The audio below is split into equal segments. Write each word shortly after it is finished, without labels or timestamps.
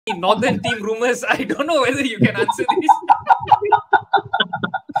Northern team rumors. I don't know whether you can answer this.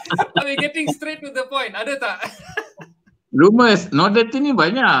 Are we getting straight to the point? Ada tak? Rumors, Northern team ni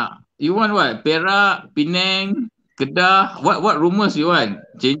banyak. You want what? Perak, Penang, Kedah. What rumors you want?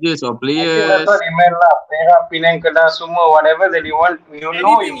 Changes of I think players? that's what he meant lah. Perak, Penang, Kedah, semua, whatever that you want, you know, you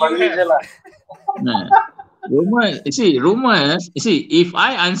Anything you bagi je have. lah. Nah. Rumors. Rumors. If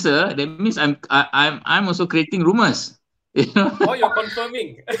I answer, that means I'm also creating rumors. You know? Oh, you're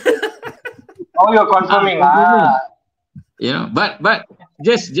confirming. Oh, you're confirming. You know, but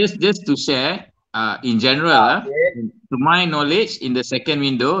just to share, in general, to my knowledge, in the second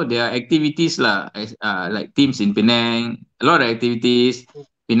window, there are activities lah, like teams in Penang, a lot of activities,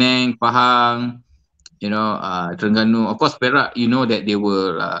 Penang, Pahang, you know, Terengganu, of course, Perak, you know that they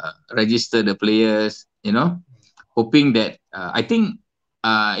will register the players, you know, hoping that, I think,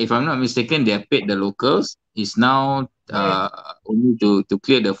 if I'm not mistaken, they have paid the locals. It's now only to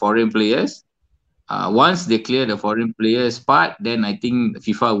clear the foreign players. Once they clear the foreign players part, then I think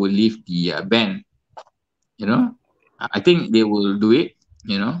FIFA will lift the ban. You know, I think they will do it.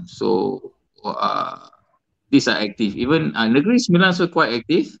 You know, so these are active. Even Negeri Sembilan also quite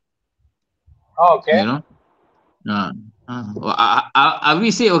active. Oh, okay. You know, Avi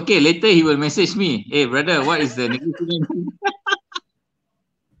say okay. Later he will message me. Hey brother, what is the Negeri Sembilan?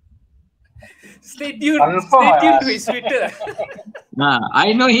 Stay tuned to his Twitter.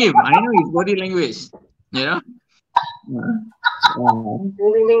 I know him. I know his body language. You know.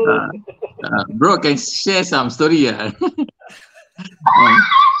 Bro can share some story.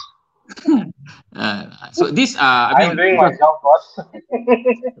 So this I'm doing my job, boss.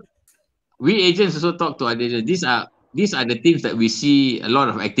 We agents also talk to other agents. These are the teams that we see a lot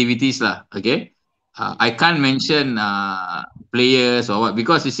of activities lah. Okay. I can't mention players or what,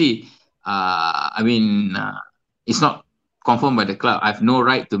 because you see, I mean, it's not confirmed by the club. I have no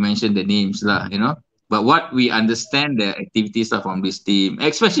right to mention the names lah, you know. But what we understand, the activities are from this team.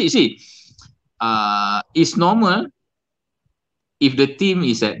 Especially, you see, it's normal if the team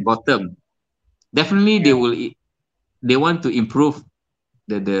is at bottom. Definitely, they want to improve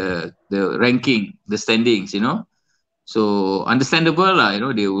the ranking, the standings, you know. So understandable lah, you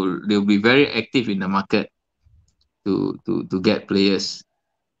know, they will be very active in the market to get players,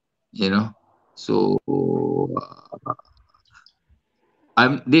 you know. So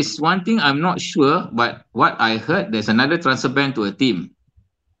this one thing I'm not sure, but what I heard, there's another transfer ban to a team.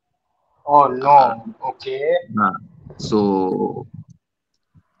 Oh no, okay. So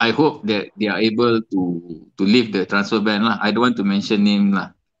I hope that they are able to lift the transfer ban lah. I don't want to mention name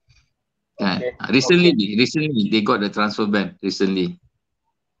lah. Okay. Recently they got the transfer ban recently.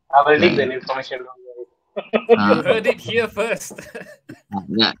 I will leak the information. You heard it here first.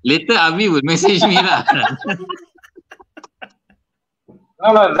 Yeah, later Avi will message me lah.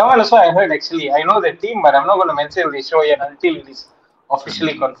 No, that one also I heard actually. I know the team, but I'm not going to mention the show yet until it is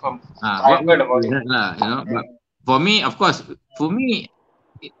officially confirmed. I heard about it. You know, but for me, of course, I mean,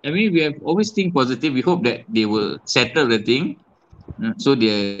 we have always think positive. We hope that they will settle the thing, so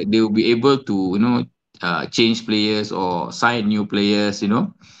they will be able to, you know, change players or sign new players, you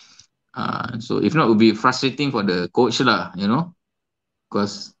know. So if not, it will be frustrating for the coach lah, you know,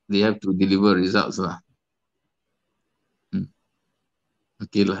 because they have to deliver results lah.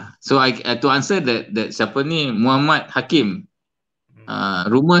 Okay lah. So to answer that siapa ni, Muhammad Hakim,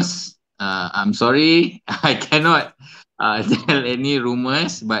 rumors, I'm sorry, I cannot tell any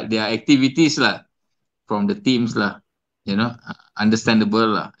rumors, but there are activities lah from the teams lah, you know, understandable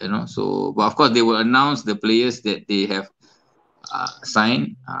lah, you know. So, but of course they will announce the players that they have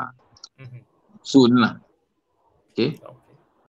signed soon lah. Okay.